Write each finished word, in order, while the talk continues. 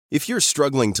If you're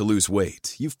struggling to lose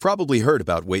weight, you've probably heard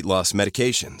about weight loss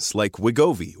medications like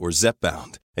Wegovy or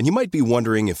Zepbound, and you might be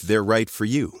wondering if they're right for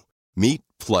you. Meet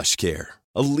PlushCare,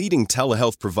 a leading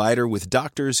telehealth provider with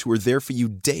doctors who are there for you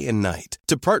day and night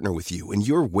to partner with you in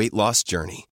your weight loss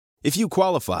journey. If you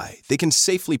qualify, they can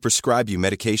safely prescribe you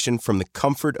medication from the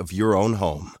comfort of your own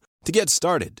home. To get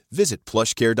started, visit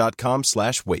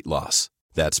plushcare.com/weightloss.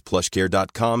 That's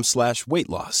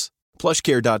plushcare.com/weightloss.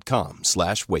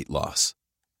 plushcare.com/weightloss.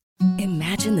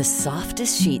 Imagine the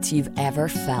softest sheets you've ever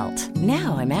felt.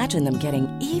 Now imagine them getting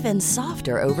even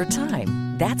softer over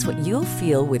time. That's what you'll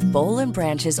feel with Boll &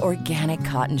 Branch's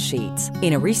organic cotton sheets.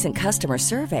 In a recent customer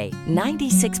survey,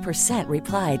 96%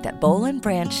 replied that Boll &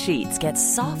 Branch sheets get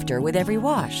softer with every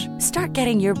wash. Start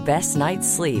getting your best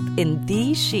night's sleep in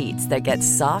these sheets that get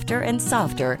softer and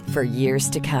softer for years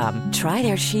to come. Try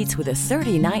their sheets with a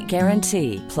 30-night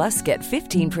guarantee. Plus, get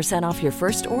 15% off your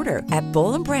first order at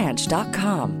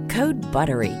bollandbranch.com. Code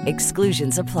BUTTERY.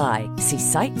 Exclusions apply. See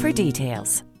site for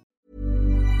details.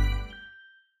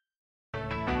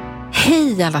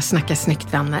 Hej alla Snacka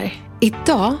snyggt-vänner.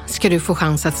 Idag ska du få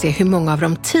chans att se hur många av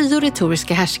de 10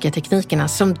 retoriska härskarteknikerna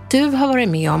som du har varit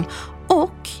med om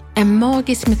och en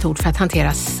magisk metod för att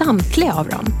hantera samtliga av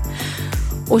dem.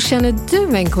 Och känner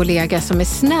du en kollega som är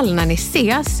snäll när ni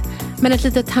ses, men ett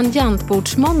litet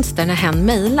tangentbordsmonster när hen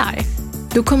mejlar?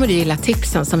 Då kommer du gilla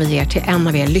tipsen som vi ger till en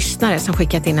av er lyssnare som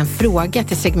skickat in en fråga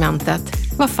till segmentet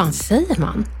Vad fan säger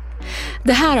man?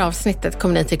 Det här avsnittet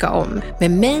kommer ni tycka om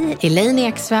med mig, Elaine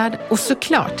Eksvärd och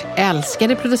såklart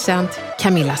älskade producent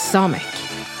Camilla Samek.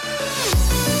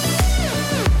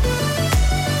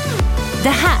 Det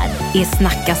här är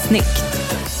Snacka snyggt.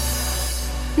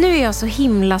 Nu är jag så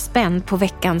himla spänd på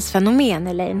veckans fenomen,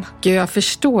 Elaine. Gud, jag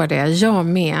förstår det. Jag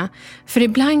med. För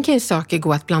ibland kan ju saker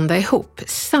gå att blanda ihop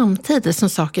samtidigt som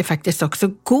saker faktiskt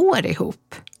också går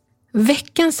ihop.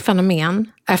 Veckans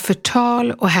fenomen är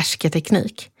förtal och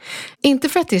härskarteknik. Inte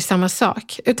för att det är samma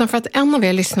sak, utan för att en av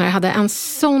er lyssnare hade en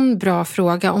sån bra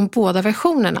fråga om båda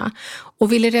versionerna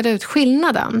och ville reda ut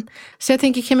skillnaden. Så jag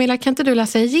tänker, Camilla, kan inte du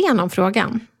läsa igenom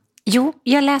frågan? Jo,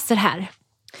 jag läser här.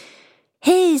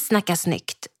 Hej Snacka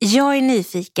snyggt. Jag är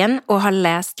nyfiken och har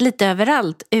läst lite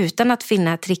överallt utan att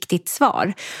finna ett riktigt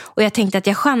svar. Och jag tänkte att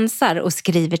jag chansar och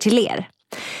skriver till er.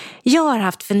 Jag har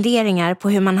haft funderingar på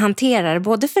hur man hanterar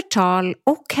både förtal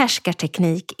och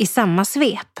härskarteknik i samma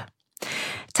svep.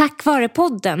 Tack vare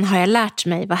podden har jag lärt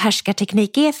mig vad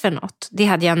härskarteknik är för något. Det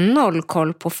hade jag noll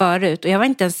koll på förut och jag var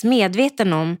inte ens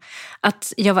medveten om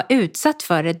att jag var utsatt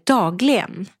för det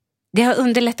dagligen. Det har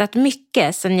underlättat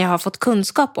mycket sedan jag har fått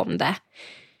kunskap om det.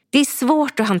 Det är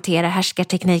svårt att hantera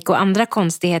härskarteknik och andra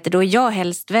konstigheter då jag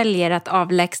helst väljer att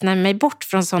avlägsna mig bort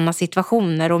från sådana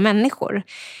situationer och människor.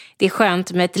 Det är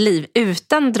skönt med ett liv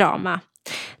utan drama.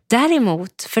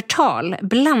 Däremot förtal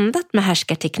blandat med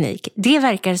härskarteknik, det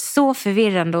verkar så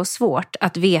förvirrande och svårt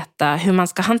att veta hur man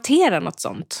ska hantera något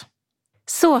sånt.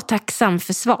 Så tacksam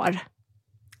för svar.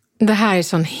 Det här är en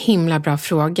sån himla bra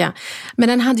fråga. Men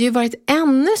den hade ju varit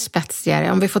ännu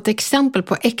spetsigare om vi fått exempel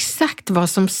på exakt vad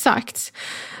som sagts.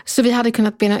 Så vi hade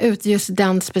kunnat bena ut just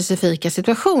den specifika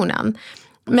situationen.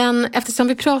 Men eftersom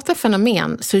vi pratar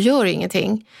fenomen så gör det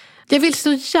ingenting. Jag vill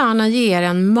så gärna ge er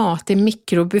en matig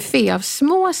mikrobuffé av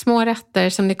små rätter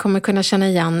som ni kommer kunna känna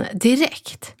igen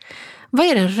direkt. Vad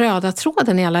är den röda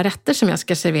tråden i alla rätter som jag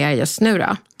ska servera just nu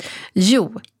då?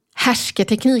 Jo,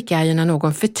 härskarteknik är ju när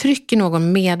någon förtrycker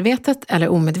någon medvetet eller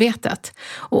omedvetet.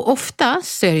 Och ofta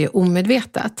så är det ju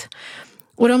omedvetet.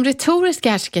 Och de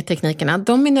retoriska härskarteknikerna,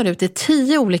 de minnar ut i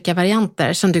 10 olika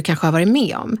varianter som du kanske har varit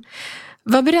med om.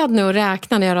 Var beredd nu att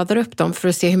räkna när jag radar upp dem för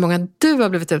att se hur många du har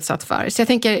blivit utsatt för. Så jag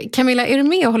tänker, Camilla, är du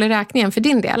med och håller räkningen för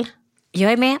din del?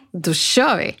 Jag är med. Då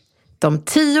kör vi! De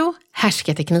 10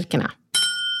 härskarteknikerna.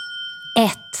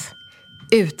 1.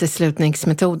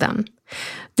 Uteslutningsmetoden.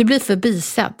 Du blir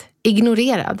förbisedd,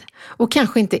 ignorerad och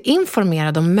kanske inte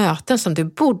informerad om möten som du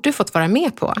borde fått vara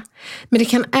med på. Men det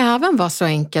kan även vara så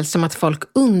enkelt som att folk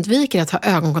undviker att ha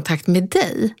ögonkontakt med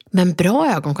dig, men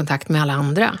bra ögonkontakt med alla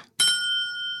andra.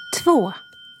 2.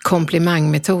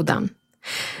 Komplimangmetoden.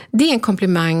 Det är en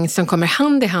komplimang som kommer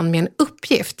hand i hand med en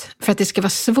uppgift för att det ska vara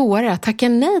svårare att tacka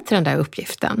nej till den där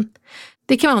uppgiften.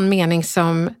 Det kan vara en mening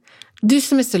som: du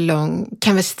som är så lång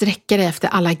kan väl sträcka dig efter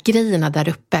alla grejerna där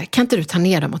uppe. Kan inte du ta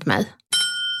ner dem åt mig?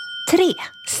 3.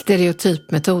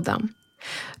 Stereotypmetoden.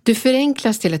 Du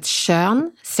förenklas till ett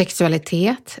kön,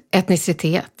 sexualitet,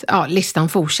 etnicitet. Ja, listan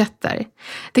fortsätter.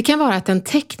 Det kan vara att en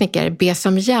tekniker bes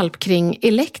om hjälp kring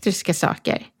elektriska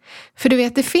saker. För du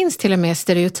vet, det finns till och med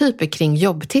stereotyper kring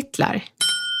jobbtitlar.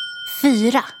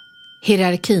 4.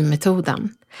 Hierarkimetoden.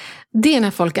 Det är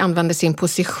när folk använder sin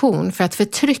position för att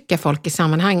förtrycka folk i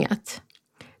sammanhanget.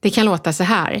 Det kan låta så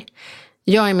här.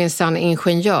 Jag är minsann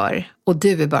ingenjör och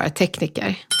du är bara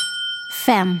tekniker.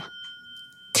 5.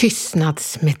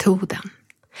 Tystnadsmetoden.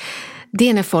 Det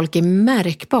är när folk är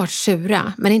märkbart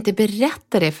sura men inte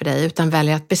berättar det för dig utan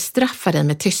väljer att bestraffa dig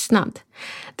med tystnad.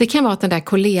 Det kan vara att den där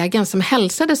kollegan som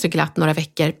hälsade så glatt några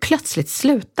veckor plötsligt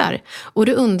slutar och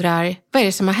du undrar, vad är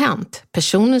det som har hänt?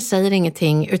 Personen säger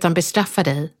ingenting utan bestraffar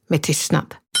dig med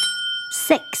tystnad.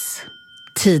 6.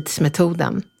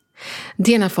 Tidsmetoden.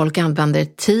 Det är när folk använder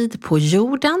tid på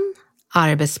jorden,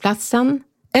 arbetsplatsen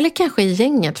eller kanske i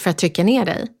gänget för att trycka ner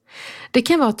dig. Det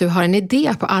kan vara att du har en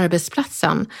idé på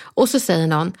arbetsplatsen och så säger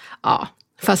någon, ja,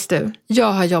 fast du,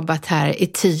 jag har jobbat här i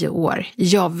 10 år.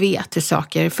 Jag vet hur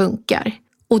saker funkar.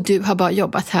 Och du har bara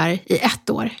jobbat här i 1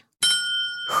 år.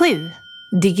 7.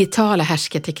 Digitala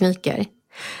härskartekniker.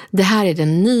 Det här är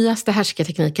den nyaste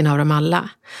härskartekniken av dem alla.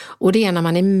 Och det är när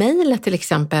man i mejlet till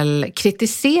exempel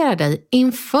kritiserar dig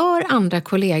inför andra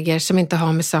kollegor som inte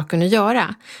har med saken att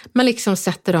göra. Man liksom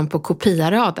sätter dem på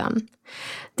kopiaraden.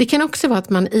 Det kan också vara att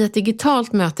man i ett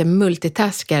digitalt möte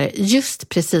multitaskar just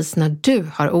precis när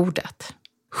du har ordet.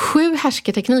 7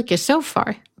 härskartekniker so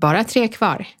far, bara 3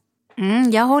 kvar.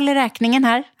 Jag håller räkningen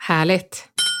här. Härligt.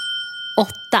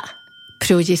 8.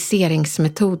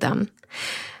 Projiceringsmetoden.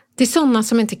 Det är sådana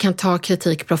som inte kan ta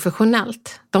kritik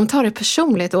professionellt. De tar det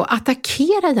personligt och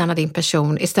attackerar gärna din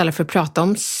person istället för att prata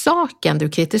om saken du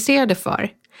kritiserade för.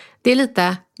 Det är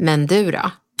lite, men du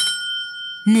då?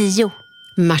 9.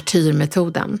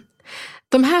 Martyrmetoden.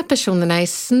 De här personerna är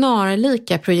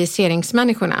snarlika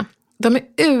projiceringsmänniskorna. De är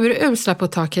urusla på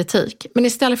att ta kritik, men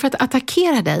istället för att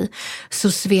attackera dig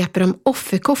så sveper de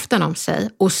offerkoftan om sig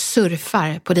och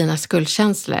surfar på dina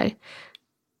skuldkänslor.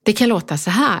 Det kan låta så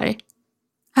här.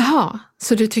 Jaha,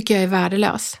 så du tycker jag är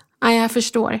värdelös? Nej, jag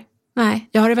förstår. Nej,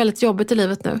 jag har det väldigt jobbigt i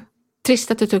livet nu.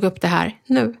 Trist att du tog upp det här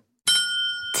nu.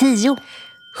 10.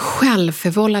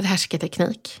 Självförvållad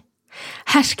härskarteknik.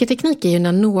 Härskarteknik är ju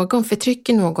när någon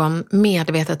förtrycker någon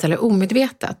medvetet eller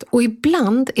omedvetet. Och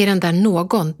ibland är den där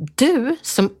någon du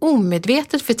som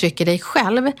omedvetet förtrycker dig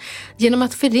själv genom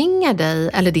att förringa dig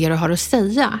eller det du har att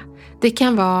säga. Det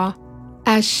kan vara,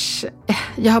 äsch,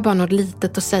 jag har bara något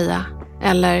litet att säga.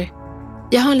 Eller,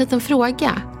 jag har en liten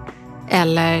fråga.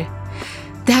 Eller,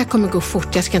 det här kommer gå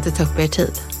fort, jag ska inte ta upp er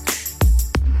tid.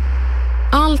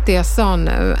 Allt det jag sa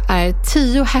nu är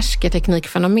 10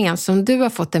 härskarteknikfenomen som du har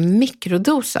fått en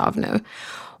mikrodos av nu.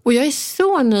 Och jag är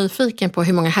så nyfiken på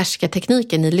hur många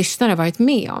härskartekniker ni lyssnare har varit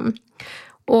med om.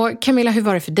 Och Camilla, hur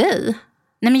var det för dig?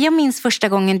 Nej, men jag minns första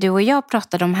gången du och jag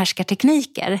pratade om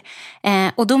härskartekniker.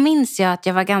 Och då minns jag att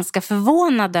jag var ganska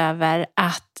förvånad över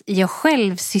att jag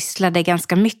själv sysslade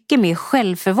ganska mycket med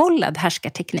självförvållad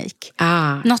härskarteknik.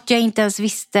 Något jag inte ens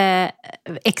visste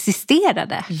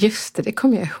existerade. Just det, det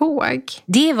kommer jag ihåg.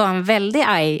 Det var en väldig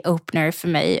eye-opener för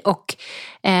mig. Och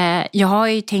jag har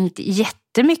ju tänkt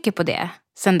jättemycket på det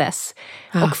sen dess.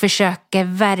 Och försöker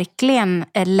verkligen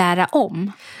lära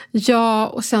om. Ja,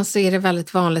 och sen så är det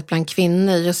väldigt vanligt bland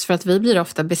kvinnor just för att vi blir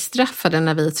ofta bestraffade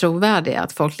när vi är trovärdiga.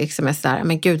 Att folk liksom är sådär,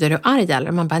 men gud är du arg eller?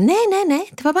 Och man bara, nej,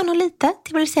 det var bara något litet,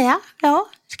 det vill säga. Ja,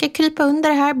 ska jag krypa under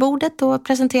det här bordet och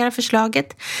presentera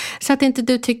förslaget. Så att inte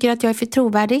du tycker att jag är för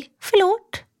trovärdig.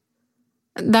 Förlåt.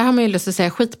 Där har man ju lust att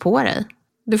säga, skit på dig.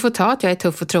 Du får ta att jag är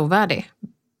tuff och trovärdig.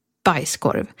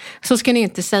 Bajskorv. Så ska ni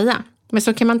inte säga. Men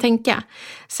så kan man tänka.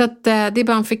 Så att, det är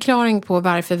bara en förklaring på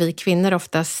varför vi kvinnor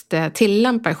oftast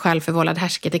tillämpar självförvållad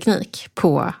härskarteknik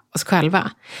på oss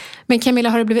själva. Men Camilla,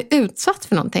 har du blivit utsatt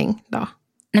för någonting då?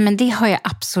 Nej, men det har jag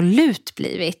absolut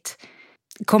blivit.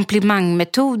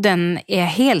 Komplimangmetoden är jag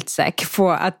helt säker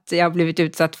på att jag har blivit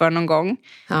utsatt för någon gång.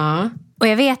 Ja. Och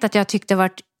jag vet att jag tyckte det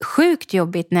varit sjukt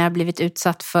jobbigt när jag har blivit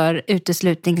utsatt för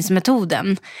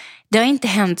uteslutningsmetoden. Det har inte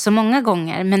hänt så många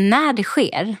gånger, men när det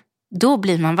sker, då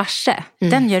blir man varse.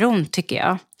 Den gör ont, tycker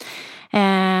jag.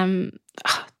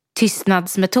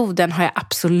 Tystnadsmetoden har jag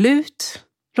absolut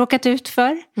råkat ut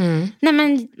för. Nej,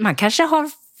 men man kanske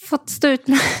har fått stå ut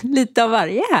med lite av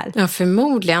varje här. Ja,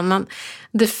 förmodligen. Men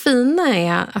det fina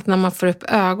är att när man får upp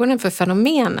ögonen för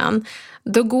fenomenen,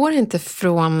 då går det inte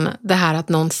från det här att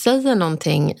någon säger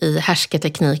någonting i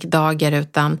härskarteknikdagar,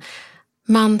 utan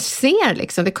man ser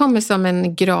liksom, det kommer som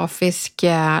en grafisk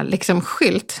liksom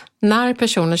skylt när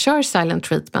personen kör silent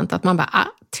treatment, att man bara,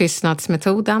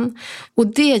 tystnadsmetoden. Och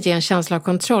det ger en känsla av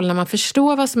kontroll när man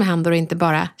förstår vad som händer och inte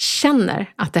bara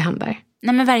känner att det händer.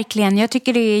 Nej, men verkligen, jag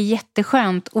tycker det är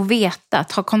jätteskönt att veta,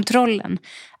 att ha kontrollen.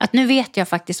 Att nu vet jag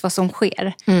faktiskt vad som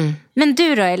sker. Men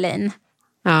du då, Elaine?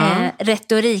 Ja.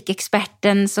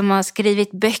 Retorikexperten som har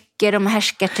skrivit böcker om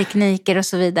härskartekniker och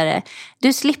så vidare.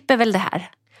 Du slipper väl det här?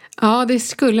 Ja, det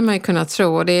skulle man ju kunna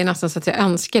tro och det är nästan så att jag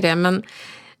önskar det. Men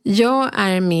jag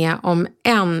är med om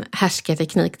en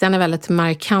härskarteknik. Den är väldigt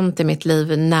markant i mitt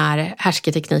liv när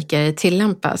härskartekniker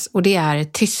tillämpas. Och det är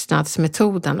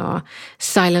tystnadsmetoden och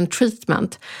silent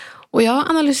treatment. Och jag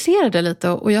analyserade lite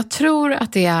och jag tror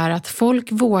att det är att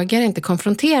folk vågar inte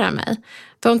konfrontera mig.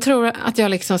 De tror att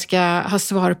jag liksom ska ha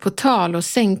svar på tal och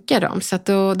sänka dem. Så att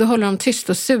då håller de tyst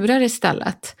och surar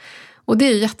istället. Och det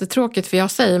är ju jättetråkigt för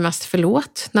jag säger mest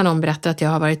förlåt när någon berättar att jag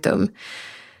har varit dum.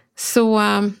 Så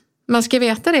man ska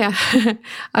veta det.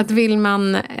 Att vill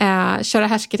man köra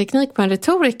härskarteknik på en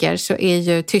retoriker så är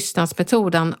ju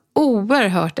tystnadsmetoden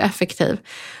oerhört effektiv.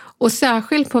 Och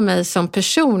särskilt på mig som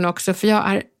person också, för jag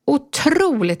är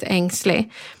otroligt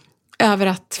ängslig över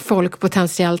att folk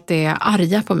potentiellt är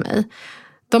arga på mig.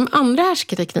 De andra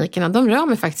härskarteknikerna, de rör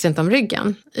mig faktiskt inte om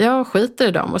ryggen. Jag skiter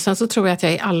i dem och sen så tror jag att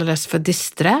jag är alldeles för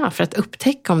disträ för att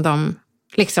upptäcka om de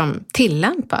liksom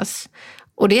tillämpas.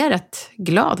 Och det är jag rätt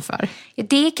glad för.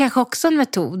 Det är kanske också en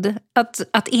metod,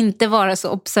 att inte vara så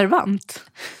observant.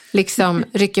 Liksom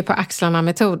rycker på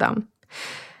axlarna-metoden.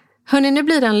 Hörrni, nu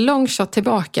blir det en lång shot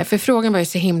tillbaka för frågan var ju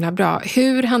så himla bra.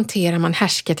 Hur hanterar man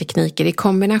härskartekniker i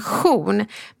kombination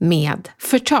med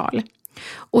förtal?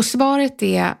 Och svaret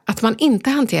är att man inte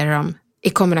hanterar dem i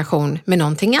kombination med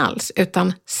någonting alls,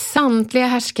 utan samtliga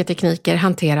härskartekniker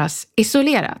hanteras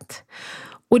isolerat.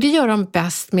 Och det gör de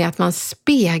bäst med att man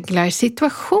speglar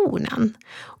situationen.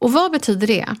 Och vad betyder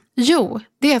det? Jo,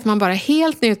 det är att man bara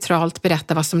helt neutralt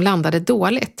berättar vad som landade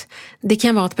dåligt. Det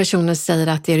kan vara att personen säger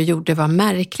att det du gjorde var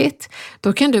märkligt.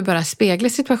 Då kan du bara spegla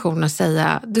situationen och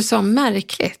säga, du sa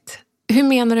märkligt. Hur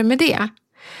menar du med det?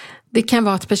 Det kan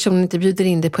vara att personen inte bjuder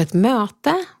in dig på ett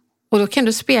möte. Och då kan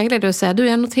du spegla det och säga, du,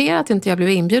 jag noterar att inte jag blev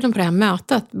inbjuden på det här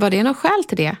mötet. Var det någon skäl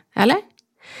till det, eller?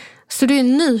 Så du är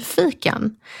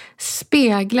nyfiken.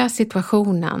 Spegla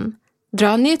situationen.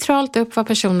 Dra neutralt upp vad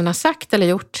personen har sagt eller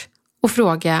gjort och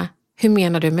fråga, hur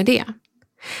menar du med det?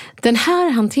 Den här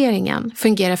hanteringen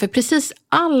fungerar för precis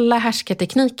alla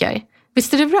härskartekniker.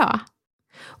 Visst är det bra?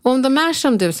 Och om de är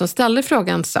som du som ställde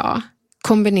frågan sa,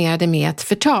 kombinerade med ett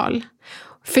förtal.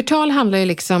 Förtal handlar ju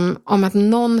liksom om att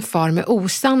någon far med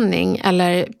osanning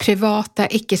eller privata,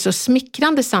 icke så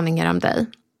smickrande sanningar om dig.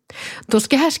 Då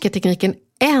ska härskartekniken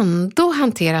ändå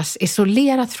hanteras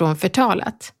isolerat från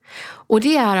förtalet. Och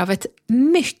det är av ett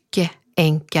mycket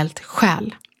enkelt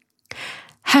skäl.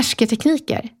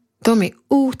 Härskartekniker, de är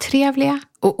otrevliga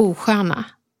och osköna.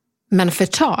 Men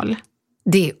förtal,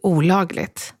 det är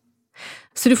olagligt.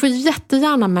 Så du får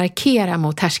jättegärna markera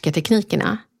mot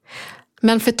härskarteknikerna.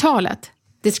 Men förtalet,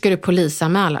 det ska du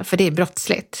polisanmäla för det är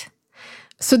brottsligt.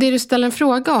 Så det du ställer en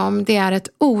fråga om, det är ett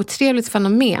otrevligt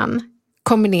fenomen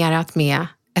kombinerat med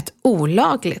ett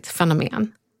olagligt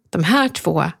fenomen. De här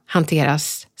två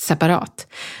hanteras separat.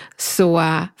 Så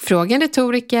fråga en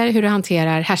retoriker hur du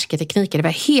hanterar härskartekniker. Det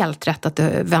var helt rätt att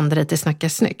du vänder dig till Snacka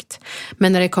snyggt.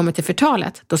 Men när det kommer till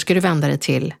förtalet, då ska du vända dig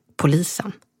till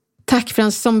polisen. Tack för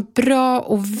en sån bra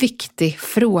och viktig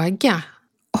fråga.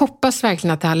 Hoppas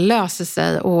verkligen att det här löser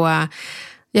sig och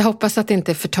jag hoppas att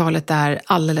inte förtalet är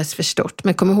alldeles för stort.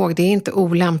 Men kom ihåg, det är inte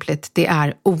olämpligt, det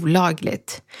är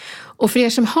olagligt. Och för er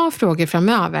som har frågor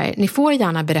framöver, ni får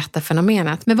gärna berätta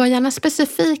fenomenet. Men var gärna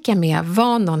specifika med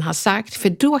vad någon har sagt, för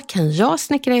då kan jag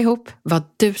snickra ihop vad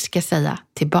du ska säga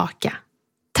tillbaka.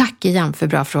 Tack igen för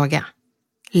bra fråga.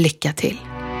 Lycka till!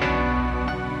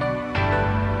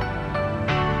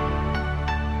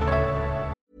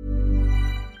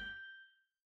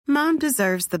 Mom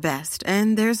deserves the best,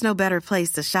 and there's no better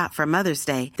place to shop for Mother's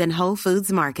Day than Whole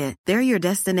Foods Market. They're your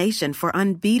destination for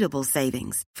unbeatable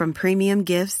savings, from premium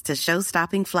gifts to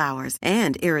show-stopping flowers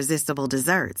and irresistible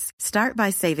desserts. Start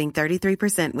by saving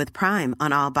 33% with Prime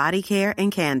on all body care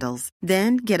and candles.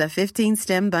 Then get a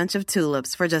 15-stem bunch of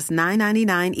tulips for just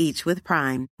 $9.99 each with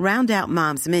Prime. Round out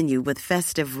Mom's menu with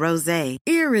festive rosé,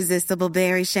 irresistible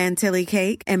berry chantilly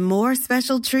cake, and more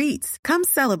special treats. Come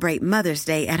celebrate Mother's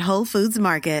Day at Whole Foods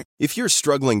Market. If you're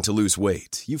struggling to lose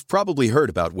weight, you've probably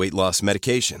heard about weight loss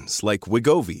medications like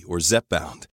Wegovy or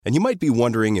Zepbound, and you might be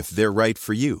wondering if they're right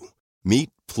for you.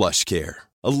 Meet PlushCare,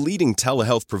 a leading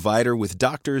telehealth provider with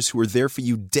doctors who are there for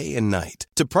you day and night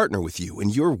to partner with you in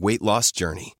your weight loss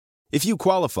journey. If you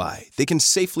qualify, they can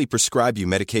safely prescribe you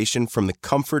medication from the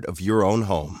comfort of your own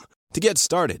home. To get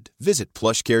started, visit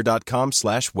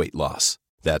plushcare.com/weightloss.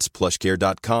 That's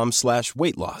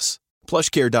plushcare.com/weightloss.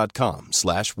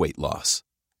 plushcare.com/weightloss.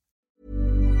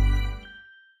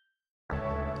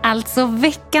 Alltså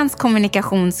veckans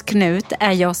kommunikationsknut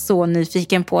är jag så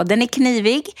nyfiken på. Den är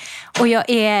knivig och jag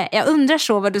undrar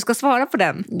så vad du ska svara på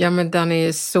den. Ja, men den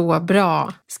är så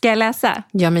bra. Ska jag läsa?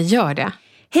 Ja, men gör det.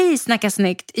 Hej Snacka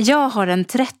snyggt, jag har en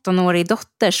 13-årig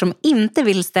dotter som inte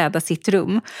vill städa sitt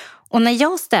rum. Och när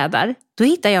jag städar, då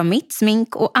hittar jag mitt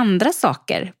smink och andra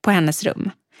saker på hennes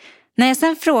rum. När jag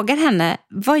sen frågar henne,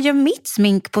 vad gör mitt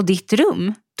smink på ditt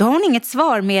rum? Då har hon inget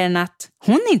svar mer än att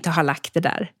hon inte har lagt det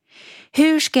där.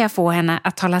 Hur ska jag få henne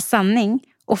att tala sanning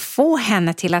och få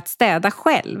henne till att städa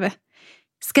själv?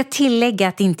 Ska tillägga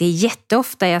att det inte är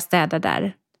jätteofta jag städar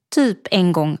där. Typ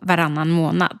en gång varannan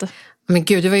månad. Men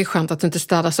gud, det var ju skönt att du inte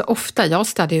städar så ofta. Jag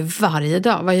städar ju varje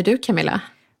dag. Vad gör du, Camilla?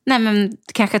 Nej, men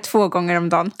kanske 2 gånger om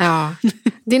dagen. Ja,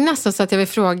 det är nästan så att jag vill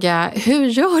fråga, hur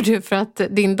gör du för att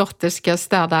din dotter ska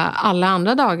städa alla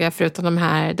andra dagar förutom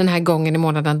den här gången i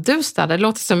månaden du städar? Det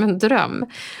låter som en dröm.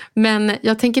 Men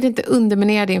jag tänker inte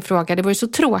underminera din fråga. Det vore så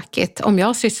tråkigt om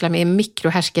jag sysslar med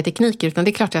mikrohärskartekniker, utan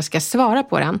det är klart jag ska svara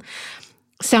på den.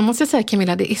 Sen måste jag säga,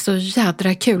 Camilla, det är så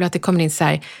jädra kul att det kommer in så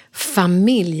här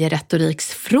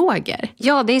familjeretoriksfrågor.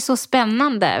 Ja, det är så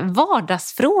spännande.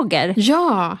 Vardagsfrågor.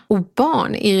 Ja, och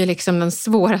barn är ju liksom den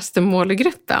svåraste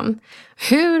målgruppen.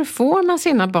 Hur får man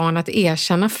sina barn att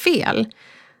erkänna fel?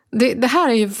 Det här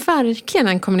är ju verkligen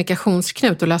en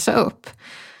kommunikationsknut att lösa upp.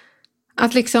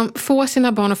 Att liksom få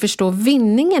sina barn att förstå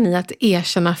vinningen i att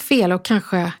erkänna fel och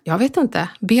kanske, jag vet inte,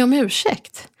 be om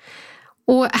ursäkt.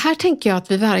 Och här tänker jag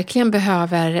att vi verkligen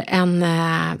behöver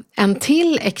en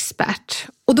till expert.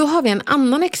 Och då har vi en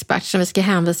annan expert som vi ska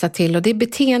hänvisa till, och det är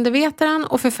beteendevetaren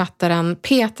och författaren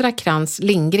Petra Krantz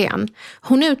Lindgren.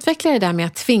 Hon utvecklar det där med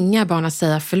att tvinga barn att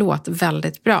säga förlåt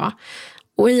väldigt bra.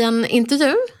 Och i en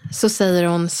intervju så säger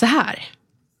hon så här: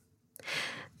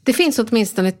 det finns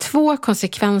åtminstone 2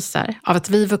 konsekvenser av att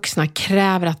vi vuxna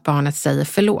kräver att barnet säger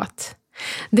förlåt.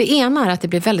 Det ena är att det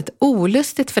blir väldigt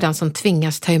olustigt för den som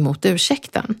tvingas ta emot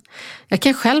ursäkten. Jag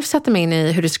kan själv sätta mig in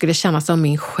i hur det skulle kännas om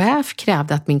min chef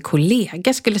krävde att min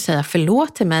kollega skulle säga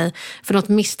förlåt till mig för något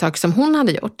misstag som hon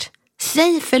hade gjort.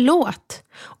 Säg förlåt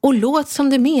och låt som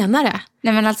du menar det.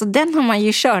 Nej, men alltså den har man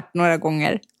ju kört några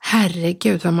gånger.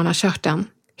 Herregud vad man har kört den.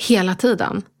 Hela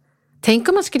tiden. Tänk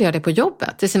om man skulle göra det på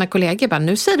jobbet till sina kollegor. Bara,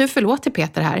 nu säger du förlåt till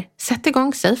Peter här. Sätt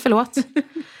igång, säg förlåt.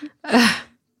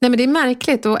 Nej, men det är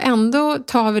märkligt, och ändå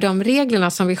tar vi de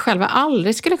reglerna som vi själva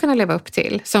aldrig skulle kunna leva upp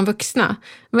till som vuxna.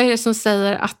 Vad är det som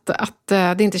säger att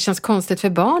det inte känns konstigt för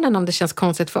barnen om det känns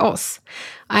konstigt för oss?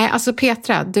 Nej, alltså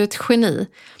Petra, du är ett geni.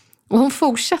 Och hon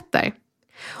fortsätter.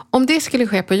 Om det skulle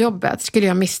ske på jobbet skulle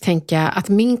jag misstänka att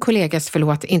min kollegas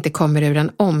förlåt inte kommer ur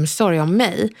en omsorg om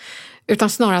mig, utan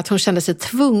snarare att hon kände sig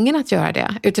tvungen att göra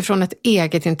det utifrån ett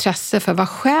eget intresse för vad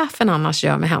chefen annars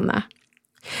gör med henne.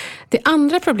 Det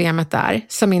andra problemet är,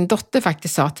 som min dotter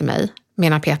faktiskt sa till mig,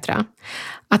 menar Petra,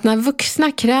 att när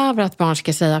vuxna kräver att barn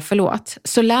ska säga förlåt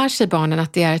så lär sig barnen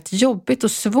att det är ett jobbigt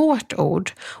och svårt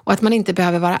ord och att man inte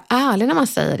behöver vara ärlig när man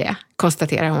säger det,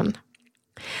 konstaterar hon.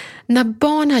 När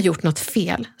barn har gjort något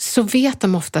fel så vet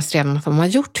de oftast redan att de har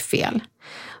gjort fel.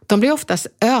 De blir oftast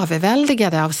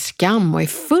överväldigade av skam och är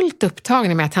fullt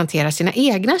upptagna med att hantera sina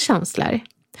egna känslor.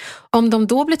 Om de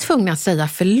då blir tvungna att säga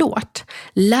förlåt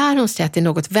lär hon sig att det är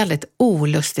något väldigt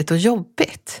olustigt och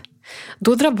jobbigt.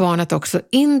 Då drar barnet också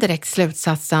indirekt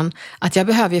slutsatsen att jag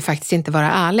behöver ju faktiskt inte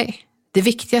vara ärlig. Det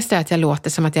viktigaste är att jag låter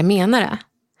som att jag menar det.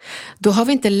 Då har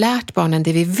vi inte lärt barnen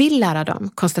det vi vill lära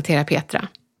dem, konstaterar Petra.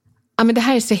 Ja, men det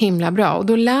här är så himla bra, och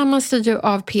då lär man sig ju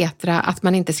av Petra att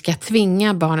man inte ska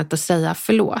tvinga barnet att säga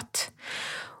förlåt.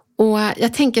 Och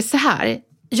jag tänker så här,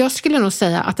 jag skulle nog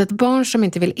säga att ett barn som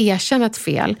inte vill erkänna ett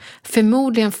fel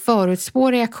förmodligen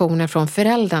förutspår reaktioner från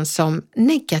föräldern som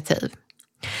negativ.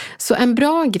 Så en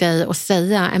bra grej att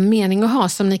säga, en mening att ha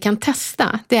som ni kan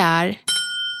testa, det är: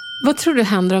 vad tror du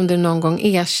händer om du någon gång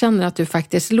erkänner att du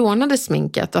faktiskt lånade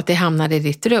sminket och att det hamnade i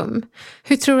ditt rum?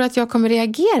 Hur tror du att jag kommer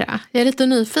reagera? Jag är lite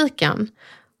nyfiken.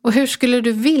 Och hur skulle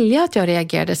du vilja att jag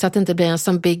reagerade så att det inte blir en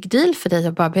sån big deal för dig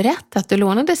att bara berätta att du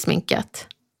lånade sminket?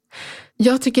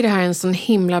 Jag tycker det här är en sån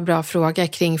himla bra fråga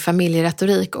kring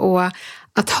familjeretorik, och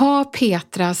att ha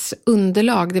Petras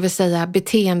underlag, det vill säga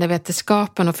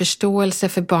beteendevetenskapen och förståelse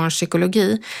för barns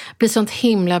psykologi, blir sånt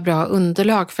himla bra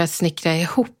underlag för att snickra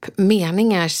ihop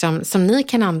meningar som ni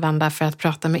kan använda för att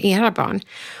prata med era barn.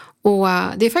 Och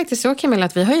det är faktiskt så, Camilla,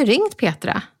 att vi har ju ringt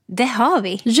Petra. Det har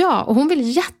vi. Ja, och hon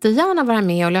vill jättegärna vara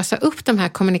med och lösa upp de här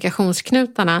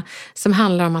kommunikationsknutarna som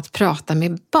handlar om att prata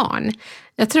med barn.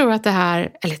 Jag tror att det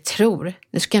här,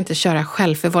 nu ska jag inte köra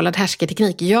självförvållad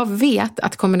härskarteknik. Jag vet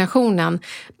att kombinationen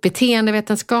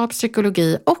beteendevetenskap,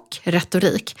 psykologi och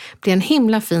retorik blir en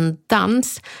himla fin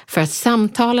dans för att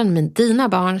samtalen med dina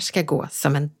barn ska gå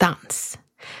som en dans.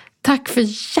 Tack för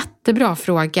jättebra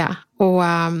fråga. Och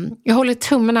jag håller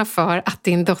tummarna för att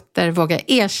din dotter vågar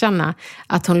erkänna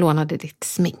att hon lånade ditt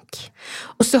smink.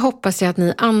 Och så hoppas jag att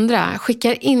ni andra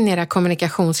skickar in era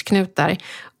kommunikationsknutar,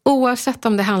 oavsett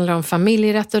om det handlar om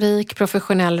familjeretorik,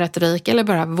 professionell retorik eller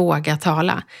bara våga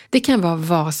tala. Det kan vara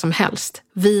vad som helst.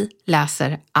 Vi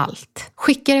läser allt.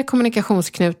 Skicka era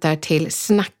kommunikationsknutar till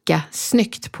Snacka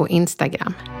snyggt på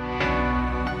Instagram.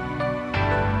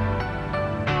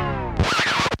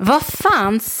 Vad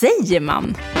fan säger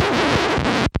man?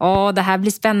 Det här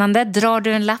blir spännande. Drar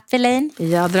du en lapp, Elaine?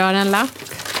 Jag drar en lapp.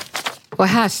 Och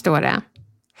här står det: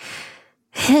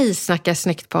 Hej Snacka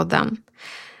snyggt-podden.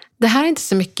 Det här är inte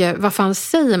så mycket vad fan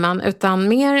säger man, utan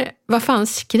mer vad fan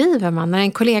skriver man när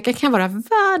en kollega kan vara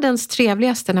världens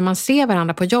trevligaste när man ser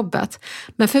varandra på jobbet,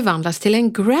 men förvandlas till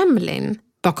en gremlin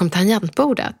bakom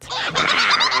tangentbordet.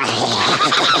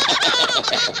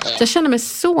 Jag känner mig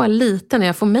så liten när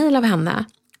jag får mejl av henne.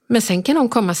 Men sen kan hon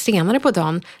komma senare på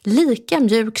dagen, lika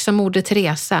mjuk som Moder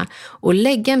Teresa, och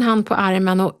lägga en hand på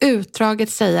armen och utdraget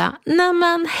säga "Nej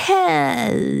men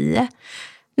hej!"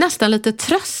 Nästan lite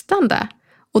tröstande.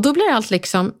 Och då blir allt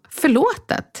liksom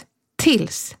förlåtet.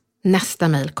 Tills nästa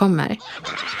mejl kommer.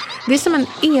 Det är som en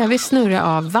evig snurra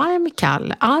av varm,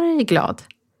 kall, arg, glad.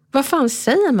 Vad fan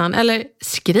säger man? Eller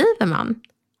skriver man?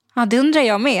 Ja, det undrar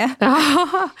jag med.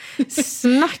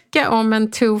 Snacka om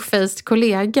en two-faced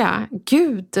kollega.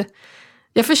 Gud,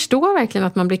 jag förstår verkligen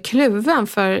att man blir kluven,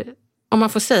 för om man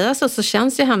får säga så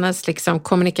känns ju hennes liksom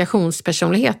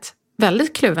kommunikationspersonlighet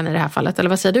väldigt kluven i det här fallet. Eller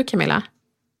vad säger du, Camilla?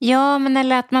 Ja, men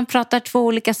eller att man pratar två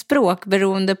olika språk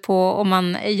beroende på om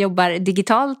man jobbar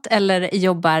digitalt eller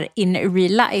jobbar in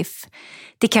real life.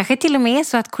 Det kanske till och med är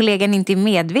så att kollegan inte är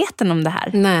medveten om det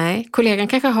här. Nej, kollegan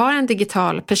kanske har en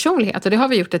digital personlighet, och det har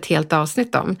vi gjort ett helt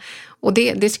avsnitt om. Och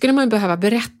det skulle man behöva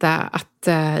berätta att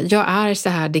jag är så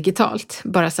här digitalt,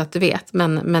 bara så att du vet.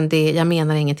 Men jag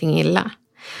menar ingenting illa.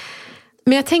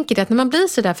 Men jag tänker att när man blir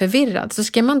så där förvirrad så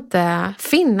ska man inte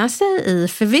finna sig i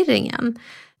förvirringen.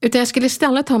 Utan jag skulle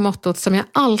istället ha mottot som jag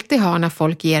alltid har när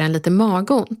folk ger en lite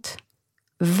magont.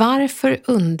 Varför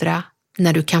undra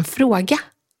när du kan fråga?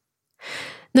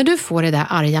 När du får det där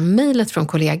arga mejlet från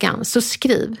kollegan så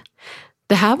skriv: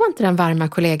 Det här var inte den varma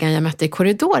kollegan jag mötte i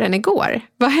korridoren igår.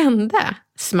 Vad hände?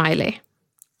 Smiley.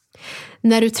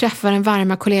 När du träffar den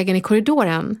varma kollegan i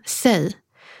korridoren, säg: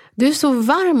 Du är så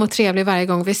varm och trevlig varje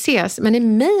gång vi ses, men i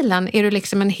mejlen är du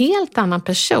liksom en helt annan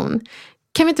person.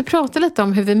 Kan vi inte prata lite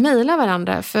om hur vi mejlar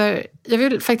varandra? För jag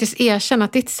vill faktiskt erkänna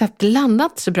att ditt sätt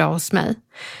landat så bra hos mig.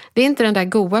 Det är inte den där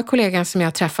goa kollegan som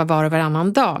jag träffar var och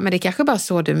varannan dag, men det är kanske bara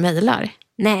så du mejlar.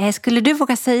 Nej, skulle du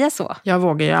våga säga så? Jag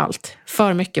vågar ju allt.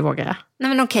 För mycket vågar jag. Nej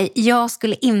men okej, jag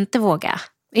skulle inte våga.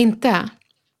 Inte?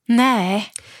 Nej,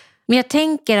 men jag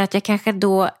tänker att jag kanske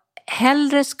då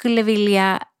hellre skulle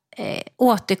vilja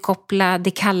återkoppla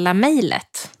det kalla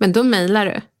mejlet. Men då mejlar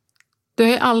du. Du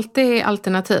har ju alltid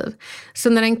alternativ. Så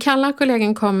när den kalla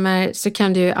kollegan kommer så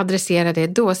kan du ju adressera det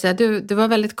då. Säga, du var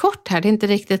väldigt kort här. Det är inte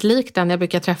riktigt likt den jag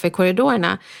brukar träffa i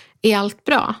korridorerna. Är allt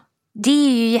bra? Det är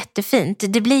ju jättefint.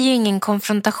 Det blir ju ingen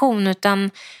konfrontation,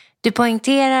 utan du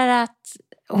poängterar att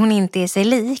hon inte är sig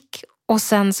lik. Och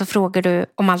sen så frågar du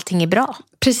om allting är bra.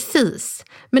 Precis.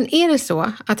 Men är det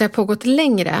så att det har pågått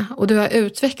längre och du har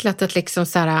utvecklat ett liksom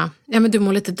så här, ja men du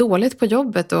mår lite dåligt på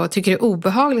jobbet och tycker det är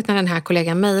obehagligt när den här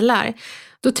kollegan mejlar,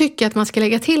 då tycker jag att man ska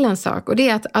lägga till en sak, och det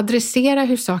är att adressera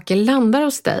hur saker landar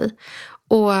hos dig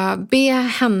och be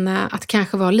henne att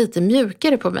kanske vara lite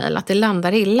mjukare på mejl, att det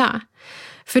landar illa.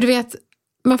 För du vet,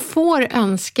 man får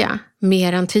önska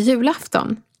mer än till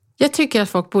julafton. Jag tycker att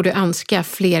folk borde önska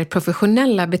fler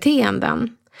professionella beteenden.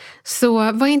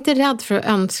 Så var inte rädd för att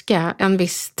önska en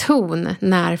viss ton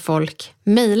när folk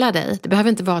mejlar dig. Det behöver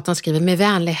inte vara att de skriver med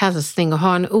vänlig hälsning och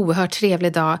ha en oerhört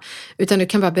trevlig dag, utan du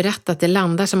kan bara berätta att det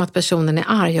landar som att personen är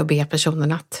arg och be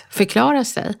personen att förklara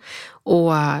sig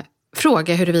och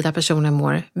fråga huruvida personen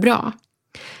mår bra.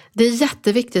 Det är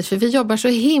jätteviktigt, för vi jobbar så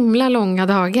himla långa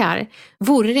dagar.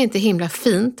 Vore det inte himla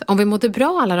fint om vi mådde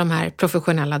bra alla de här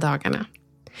professionella dagarna?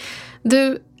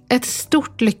 Du, ett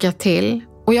stort lycka till,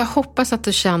 och jag hoppas att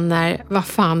du känner vad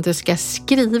fan du ska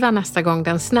skriva nästa gång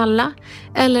den snälla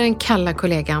eller den kalla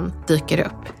kollegan dyker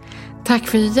upp. Tack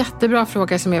för en jättebra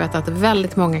fråga som jag vet att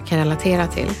väldigt många kan relatera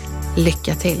till.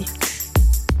 Lycka till!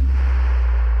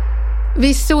 Vi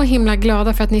är så himla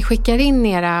glada för att ni skickar in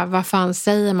era vad fan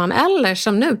säger man, eller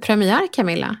som nu, premiär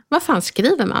Camilla, vad fan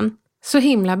skriver man? Så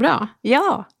himla bra.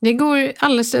 Ja. Det går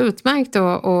alldeles utmärkt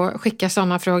att skicka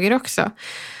sådana frågor också.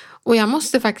 Och jag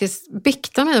måste faktiskt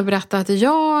bikta mig och berätta att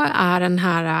jag är den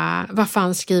här vad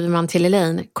fan skriver man till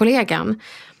Elaine, kollegan.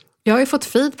 Jag har ju fått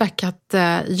feedback att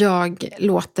jag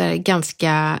låter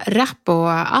ganska rapp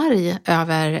och arg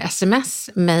över sms,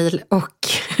 mail och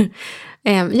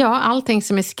allting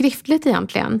som är skriftligt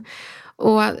egentligen.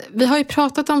 Och vi har ju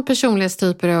pratat om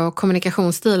personlighetstyper och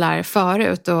kommunikationsstilar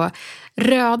förut, och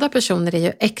röda personer är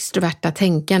ju extroverta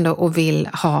tänkande och vill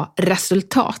ha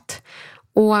resultat.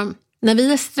 Och när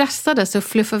vi är stressade så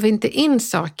fluffar vi inte in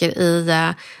saker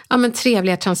i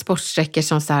trevliga transportsträckor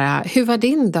som så här, hur var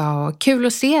din dag och kul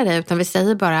att se dig, utan vi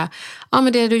säger bara,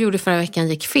 men det du gjorde förra veckan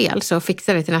gick fel, så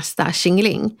fixar vi till nästa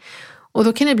tjingeling. Och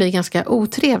då kan det bli ganska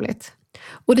otrevligt.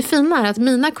 Och det fina är att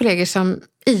mina kollegor som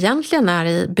egentligen är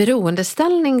i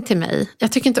beroendeställning till mig,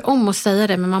 jag tycker inte om att säga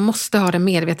det, men man måste ha den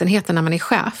medvetenheten när man är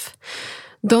chef.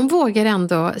 De vågar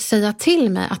ändå säga till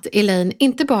mig att Elaine,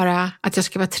 inte bara att jag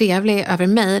ska vara trevlig över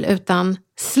mejl, utan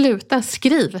sluta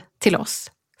skriv till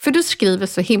oss. För du skriver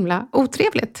så himla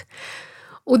otrevligt.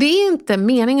 Och det är inte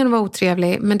meningen att vara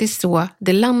otrevlig, men det är så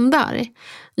det landar.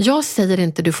 Jag säger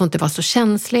inte, du får inte vara så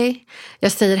känslig.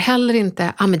 Jag säger heller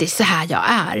inte, men det är så här jag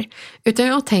är. Utan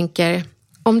jag tänker,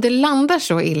 om det landar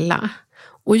så illa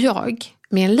och jag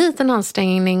med en liten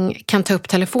ansträngning kan ta upp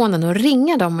telefonen och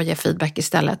ringa dem och ge feedback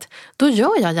istället, då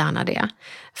gör jag gärna det.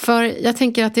 För jag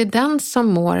tänker att det är den som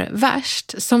mår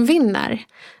värst som vinner.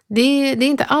 Det är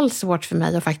inte alls svårt för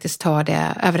mig att faktiskt ta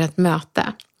det över ett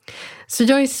möte. Så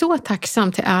jag är så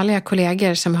tacksam till ärliga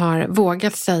kollegor som har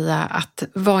vågat säga att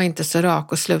var inte så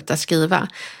rak och sluta skriva.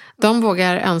 De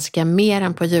vågar önska mer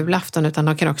än på julafton, utan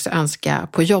de kan också önska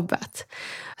på jobbet.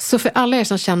 Så för alla er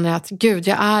som känner att gud,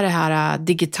 jag är det här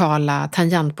digitala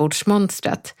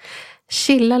tangentbordsmonstret,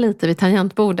 chilla lite vid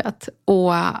tangentbordet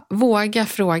och våga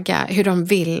fråga hur de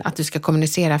vill att du ska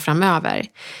kommunicera framöver.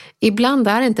 Ibland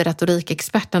är inte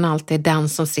retorikexperten alltid den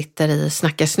som sitter i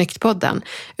Snacka snyggt-podden,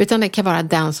 utan det kan vara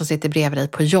den som sitter bredvid dig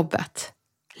på jobbet.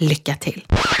 Lycka till!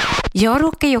 Jag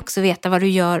råkar ju också veta vad du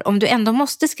gör om du ändå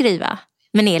måste skriva,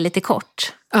 men är lite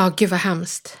kort. Gud vad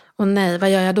hemskt. Och nej,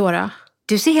 vad gör jag då?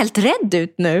 Du ser helt rädd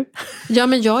ut nu. Ja,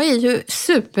 men jag är ju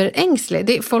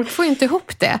superängslig. Folk får inte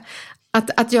ihop det.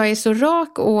 Att jag är så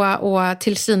rak och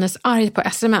till synes arg på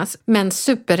sms, men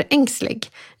superängslig.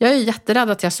 Jag är ju jätterädd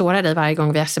att jag sårar dig varje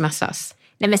gång vi smsas.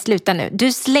 Nej men sluta nu.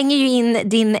 Du slänger ju in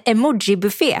din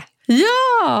emoji-buffé.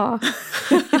 Ja!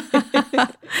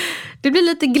 Det blir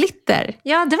lite glitter.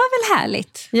 Ja, det var väl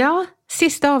härligt. Ja,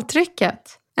 sista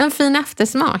avtrycket. En fin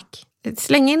eftersmak.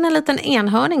 Släng in en liten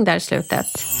enhörning där i slutet.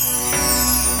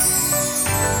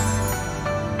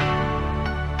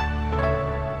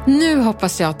 Nu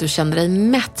hoppas jag att du känner dig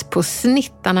mätt på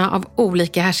snittarna av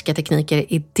olika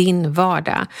härskartekniker i din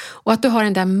vardag och att du har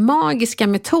den där magiska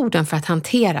metoden för att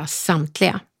hantera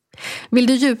samtliga. Vill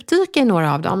du djupdyka i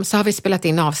några av dem så har vi spelat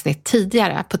in avsnitt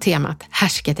tidigare på temat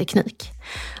härskarteknik.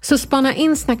 Så spana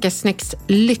in Snacka Snyggts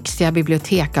lyxiga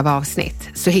bibliotek av avsnitt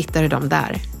så hittar du dem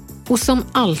där. Och som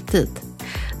alltid,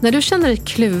 när du känner dig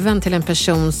kluven till en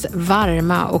persons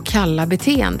varma och kalla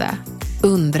beteende,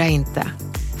 undra inte,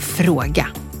 fråga.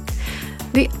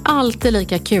 Det är alltid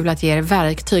lika kul att ge er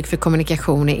verktyg för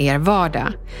kommunikation i er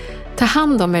vardag. Ta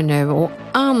hand om er nu och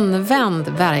använd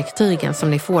verktygen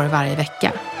som ni får varje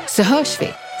vecka. Så hörs vi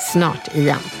snart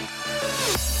igen.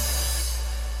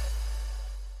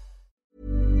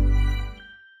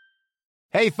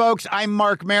 Hey folks, I'm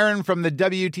Mark Maron from the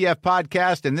WTF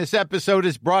podcast, and this episode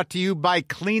is brought to you by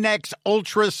Kleenex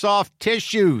Ultra Soft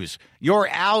Tissues, your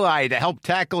ally to help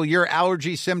tackle your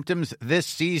allergy symptoms this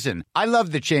season. I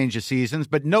love the change of seasons,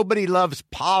 but nobody loves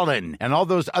pollen and all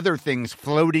those other things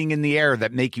floating in the air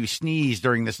that make you sneeze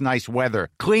during this nice weather.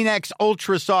 Kleenex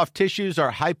Ultra Soft Tissues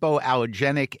are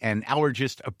hypoallergenic and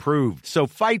allergist approved, so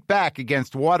fight back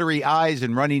against watery eyes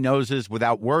and runny noses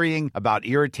without worrying about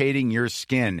irritating your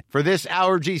skin. For this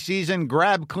allergy season,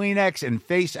 grab Kleenex and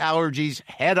face allergies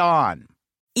head on.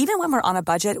 Even when we're on a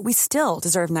budget, we still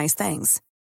deserve nice things.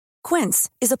 Quince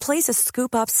is a place to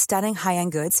scoop up stunning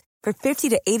high-end goods for 50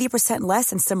 to 80% less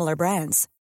than similar brands.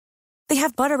 They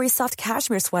have buttery soft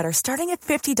cashmere sweaters starting at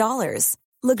 $50,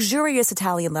 luxurious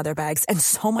Italian leather bags, and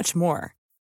so much more.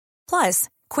 Plus,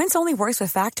 Quince only works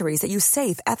with factories that use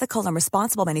safe, ethical, and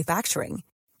responsible manufacturing.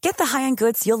 Get the high-end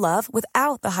goods you'll love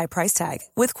without the high price tag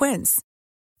with Quince.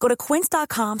 Go to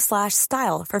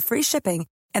quince.com/style for free shipping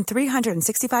and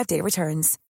 365-day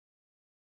returns.